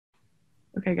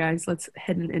Okay, guys, let's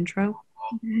hit an intro.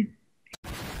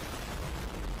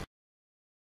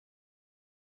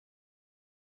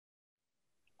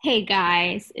 Hey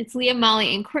guys, it's Leah,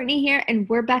 Molly, and Courtney here, and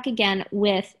we're back again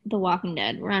with The Walking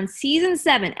Dead. We're on season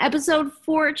 7, episode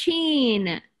 14.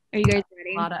 Are you guys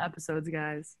ready? A lot of episodes,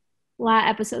 guys. A lot of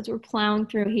episodes we're plowing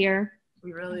through here.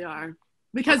 We really are.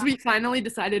 Because we finally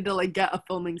decided to get a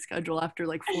filming schedule after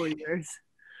 4 years.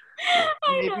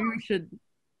 Maybe we should,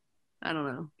 I don't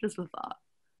know, just a thought.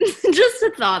 Just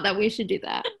a thought that we should do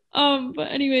that.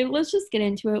 But anyway, let's just get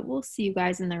into it. We'll see you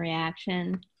guys in the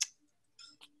reaction.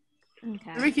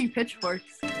 Okay. We're making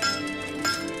pitchforks.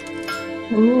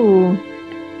 Ooh.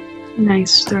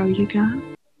 Nice throw you got.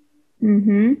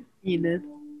 Mm-hmm. You did.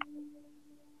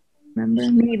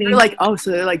 Remember? Maybe. They're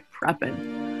so they're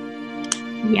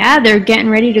prepping. Yeah, they're getting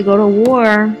ready to go to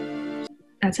war.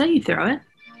 That's how you throw it.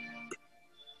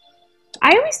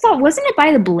 I always thought, wasn't it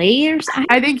by the blade or something?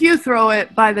 I think you throw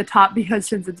it by the top because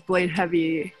since it's blade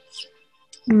heavy,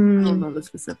 I don't know the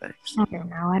specifics. I don't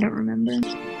know. I don't remember.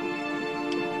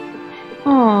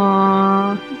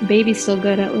 Aww. Baby's still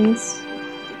good at least.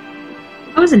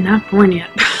 I was not born yet.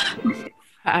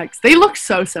 Facts. They look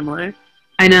so similar.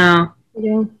 I know.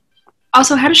 Yeah.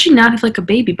 Also, how does she not have a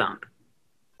baby bump?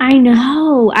 I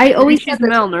know. I always she's said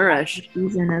malnourished.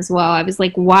 Season as well. I was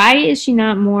like, why is she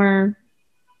not more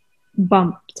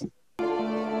bumped?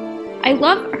 I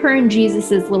love her and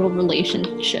Jesus' little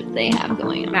relationship they have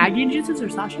going on. Maggie and Jesus or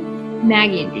Sasha?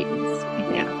 Maggie and Jesus.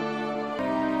 Yeah.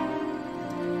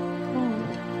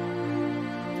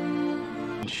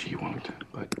 She won't,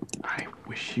 but I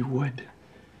wish she would.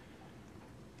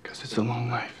 Because it's a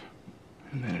long life,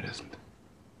 and then it isn't.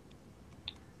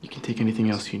 You can take anything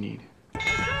else you need.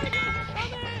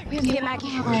 We have to get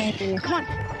Maggie. Come on.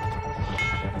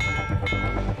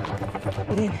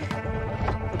 Get in.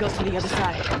 It goes to the other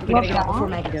side. We gotta get out before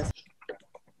Maggie does.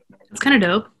 It's kind of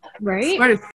dope. Right?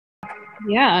 Smart as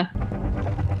Yeah.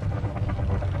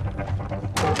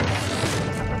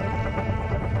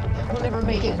 We'll never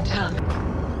make it in time.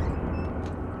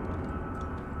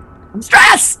 I'm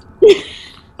stressed!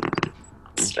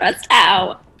 Stressed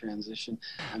out. Transition.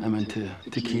 I'm into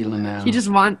tequila now. You just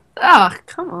want... Oh,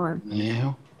 come on.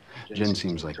 Yeah? Gin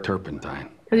seems like turpentine.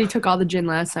 Because you took all the gin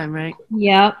last time, right?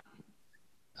 Yep.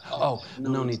 Oh,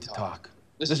 no need to talk.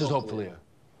 This is hopefully a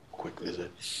quick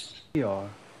visit. You are.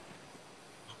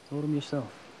 Told him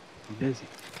yourself. I'm busy.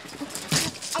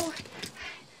 Oh,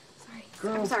 sorry.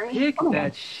 Girl, I'm sorry. pick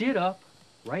that shit up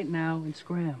right now and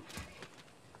scram.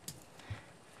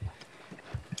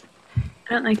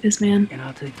 I don't like this man. And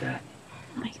I'll take that.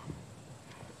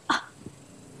 Oh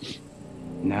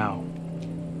Now,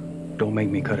 don't make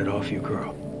me cut it off you,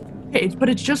 girl. Hey, but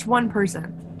it's just one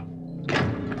person.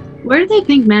 Where do they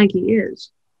think Maggie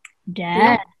is?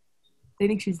 Dead. They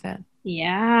think she's dead.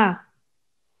 Yeah.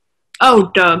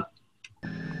 Oh, duh.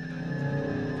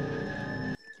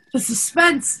 The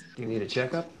suspense! Do you need a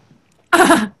checkup?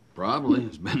 Probably.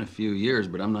 It's been a few years,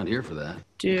 but I'm not here for that.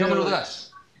 Dude. Coming with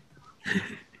us.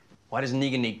 Why does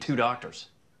Negan need 2 doctors?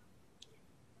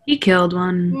 He killed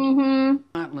one.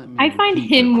 Mm-hmm. I find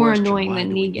him more annoying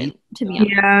than Negan, to be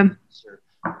honest. Yeah.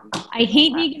 I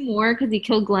hate Negan more because he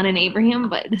killed Glenn and Abraham,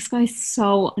 but this guy's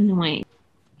so annoying.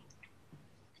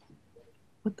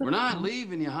 What the We're not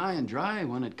leaving you high and dry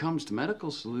when it comes to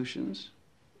medical solutions.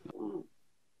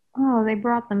 Oh, they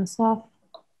brought them stuff.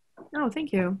 Oh,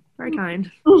 thank you. Very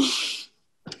kind.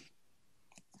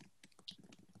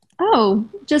 Oh,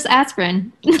 just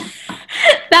aspirin.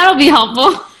 That'll be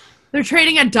helpful. They're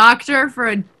trading a doctor for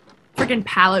a freaking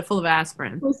pallet full of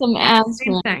aspirin. For some Same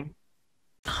aspirin. thing.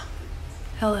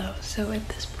 Hello. So at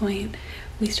this point,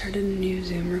 we started a new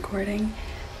Zoom recording,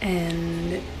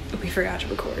 and we forgot to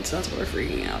record, so that's why we're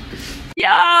freaking out.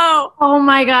 Yo! Oh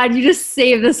my god, you just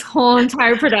saved this whole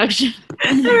entire production.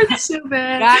 That was so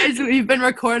bad. Guys, we've been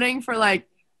recording for a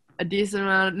decent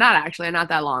amount. Not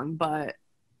that long, but...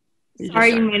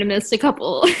 Sorry, you might have missed a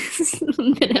couple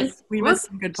minutes. We missed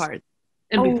some good parts.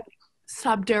 And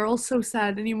stop. Daryl's so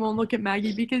sad and he won't look at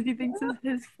Maggie because he thinks it's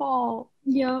his fault.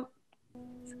 Yep.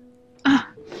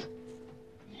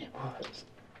 It was.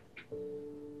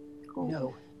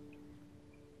 No,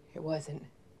 it wasn't.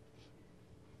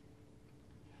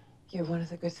 You're one of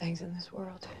the good things in this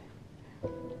world.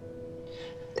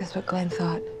 That's what Glenn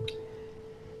thought.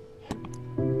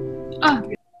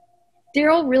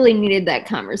 Daryl really needed that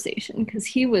conversation because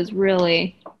he was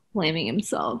really blaming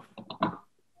himself.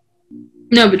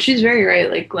 no, but she's very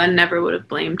right. Glenn never would have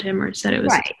blamed him or said it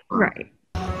was Right.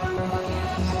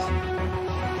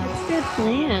 Good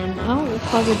plan. Oh,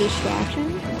 clever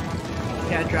distraction.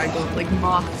 Yeah, drag those like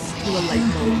moths to a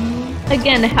light bulb.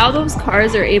 Again, how those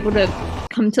cars are able to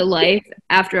come to life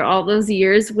after all those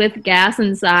years with gas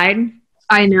inside.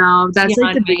 I know. That's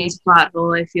like the Beyond me. biggest plot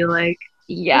hole, I feel like.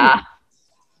 Yeah.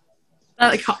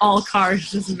 Like all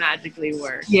cars just magically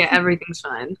work. Yeah, everything's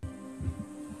fine.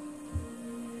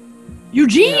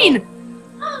 Eugene!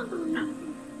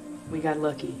 We got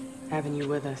lucky having you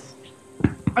with us.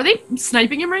 Are they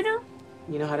sniping him right now?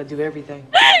 You know how to do everything.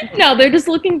 No, they're just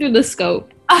looking through the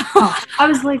scope. I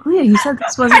was like, Leah, you said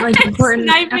this wasn't like important.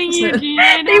 Sniping episode.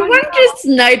 Eugene. They wouldn't just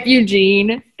snipe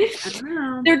Eugene. I don't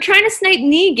know. They're trying to snipe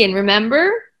Negan,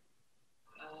 remember?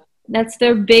 That's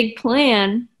their big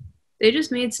plan. They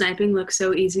just made sniping look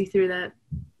so easy through that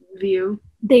view.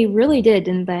 They really did,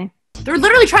 didn't they? They're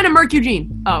literally trying to murk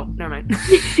Eugene. Oh, never mind.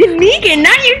 Negan,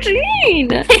 not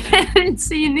Eugene! I didn't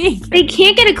see Negan. They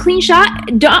can't get a clean shot.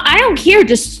 I don't care.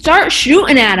 Just start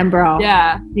shooting at him, bro.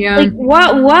 Yeah. Yeah. Like,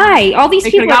 what? Why? All these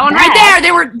They people could have got are one right bad.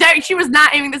 there. She was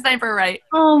not aiming the sniper right.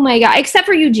 Oh my god. Except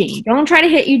for Eugene. Don't try to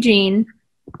hit Eugene.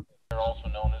 You're also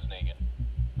known as Negan,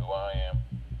 who I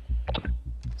am.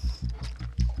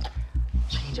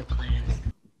 Change of plans.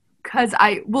 Cause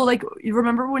you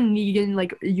remember when Negan,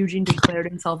 like, Eugene declared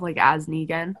himself, like, as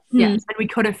Negan? Yeah. And we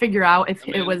couldn't figure out if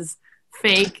it was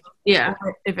fake Yeah.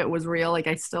 or if it was real. Like,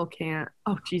 I still can't.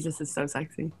 Oh, Jesus is so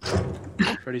sexy.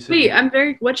 Freddie said Wait,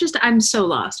 I'm so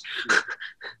lost.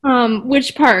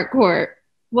 Which part, Court?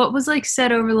 What was like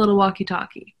said over the little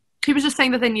walkie-talkie? He was just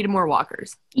saying that they needed more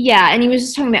walkers. Yeah, and he was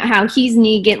just talking about how he's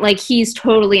Negan, like, he's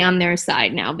totally on their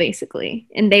side now, basically.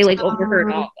 And they, like,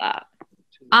 overheard all that.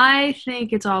 I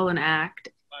think it's all an act,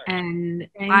 and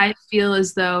I feel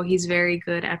as though he's very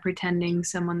good at pretending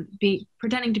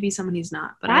to be someone he's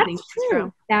not. But I think That's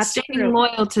true. That's staying true.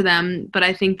 loyal to them. But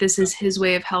I think this is his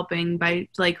way of helping by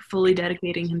like fully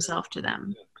dedicating himself to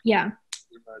them. Yeah.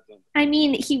 I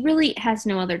mean, he really has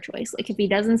no other choice. Like, if he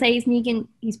doesn't say he's Negan,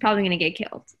 he's probably going to get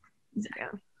killed. Yeah.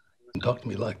 Talk to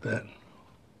me like that.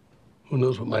 Who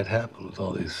knows what might happen with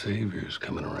all these saviors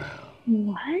coming around?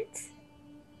 What?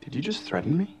 Did you just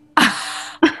threaten me?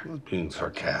 I was being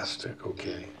sarcastic,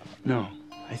 okay? No,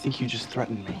 I think you just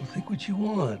threatened me. Well, think what you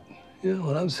want. You know,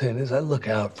 what I'm saying is I look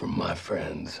out for my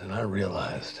friends, and I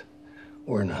realized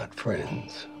we're not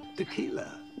friends.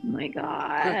 Tequila. Oh my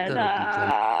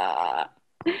god.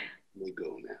 Let me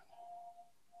go now.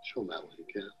 Show me what you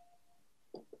can.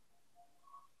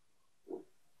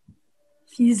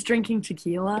 He's drinking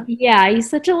tequila. Yeah, he's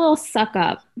such a little suck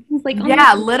up. He's like, oh Yeah,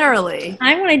 my- literally.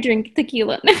 I want to drink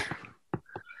tequila.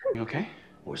 You okay?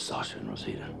 Where's Sasha and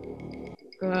Rosita?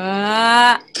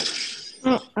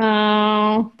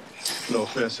 Oh. No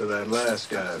offense to that last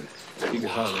guy. He could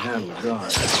hardly handle a gun.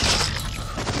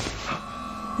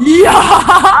 Yo!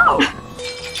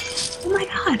 Oh my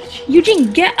god.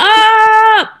 Eugene, get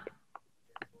up!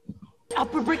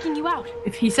 Up, we're breaking you out.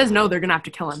 If he says no, they're gonna have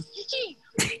to kill him.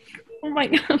 Oh my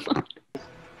god.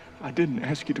 I didn't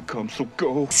ask you to come, so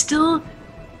go. Still,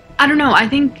 I don't know. I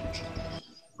think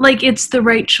like it's the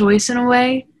right choice in a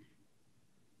way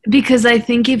because I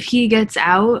think if he gets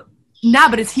out, Nah,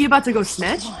 but is he about to go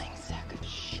snitch?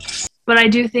 but I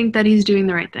do think that he's doing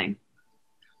the right thing.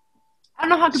 I don't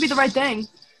know how it could be the right thing.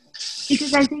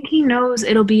 Because I think he knows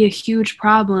it'll be a huge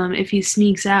problem if he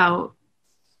sneaks out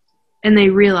and they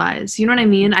realize. You know what I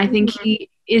mean? I think he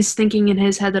is thinking in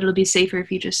his head that it'll be safer if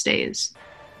he just stays.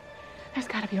 There's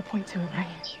gotta be a point to it,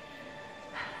 right?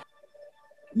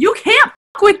 You can't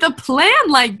f- with the plan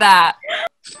like that.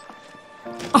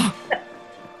 Oh,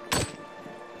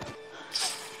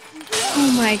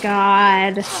 Oh my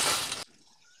god.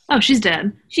 Oh, she's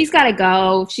dead. She's gotta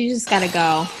go. She just gotta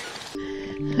go.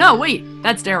 no, wait.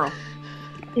 That's Daryl.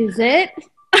 Is it?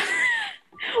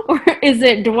 Or is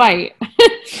it Dwight?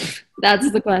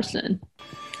 That's the question.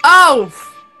 Oh!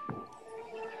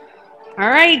 All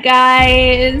right,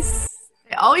 guys.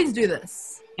 They always do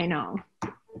this. I know.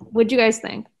 What'd you guys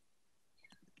think?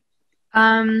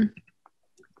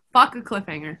 Fuck a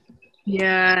cliffhanger.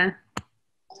 Yeah.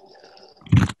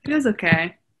 It was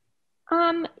okay.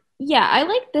 Yeah, I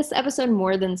like this episode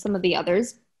more than some of the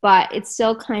others, but it's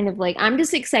still kind of like I'm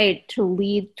just excited to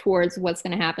lead towards what's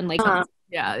gonna happen. Like,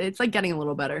 Yeah, it's like getting a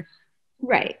little better.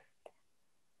 right.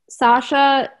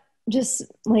 Sasha just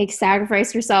like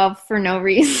sacrificed herself for no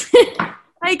reason.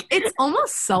 Like, it's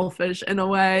almost selfish in a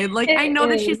way. Like, It I know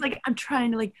that is. she's like, I'm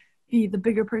trying to like be the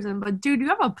bigger person, but dude, you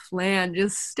have a plan.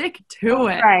 Just stick to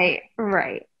it.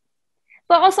 Right.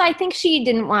 But also, I think she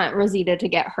didn't want Rosita to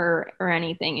get hurt or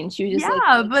anything, and she was just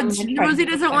Yeah, like, but I'm gonna try to Rosie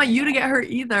do doesn't this. want you to get hurt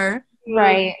either.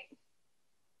 Right.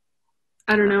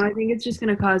 I don't know. I think it's just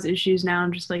going to cause issues now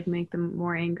and just like make them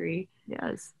more angry.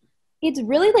 Yes. It's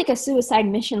really like a suicide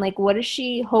mission. Like, what does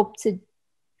she hope to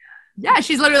Yeah,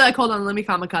 she's literally like, hold on, let me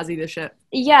kamikaze this shit.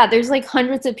 Yeah, there's like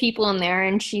hundreds of people in there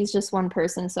and she's just one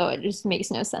person, so it just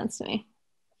makes no sense to me.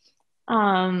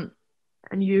 And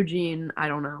Eugene, I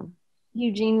don't know.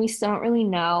 Eugene, we still don't really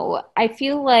know. I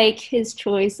feel like his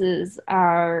choices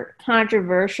are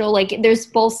controversial. Like there's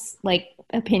both like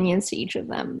opinions to each of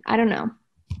them. I don't know.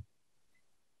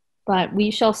 But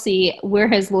we shall see where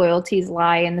his loyalties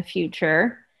lie in the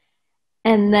future.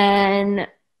 And then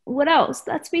what else?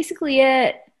 That's basically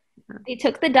it. They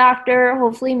took the doctor.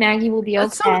 Hopefully Maggie will be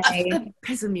okay. That's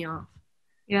pissing me off.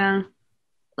 Yeah.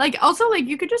 Like, also, like,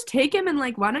 you could just take him and,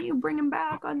 like, why don't you bring him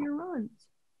back on your runs?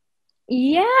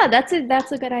 Yeah, that's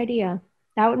a good idea.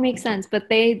 That would make sense, but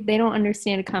they don't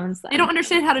understand a common sense. They don't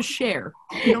understand how to share.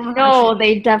 No,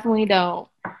 they definitely don't.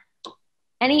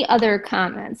 Any other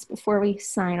comments before we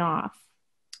sign off?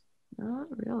 Not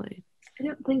really. I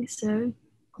don't think so.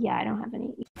 Yeah, I don't have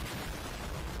any.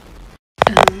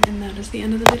 And that is the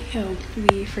end of the video.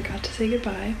 We forgot to say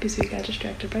goodbye because we got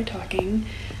distracted by talking.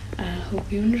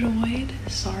 Hope you enjoyed.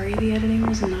 Sorry the editing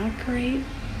was not great.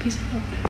 Peace out.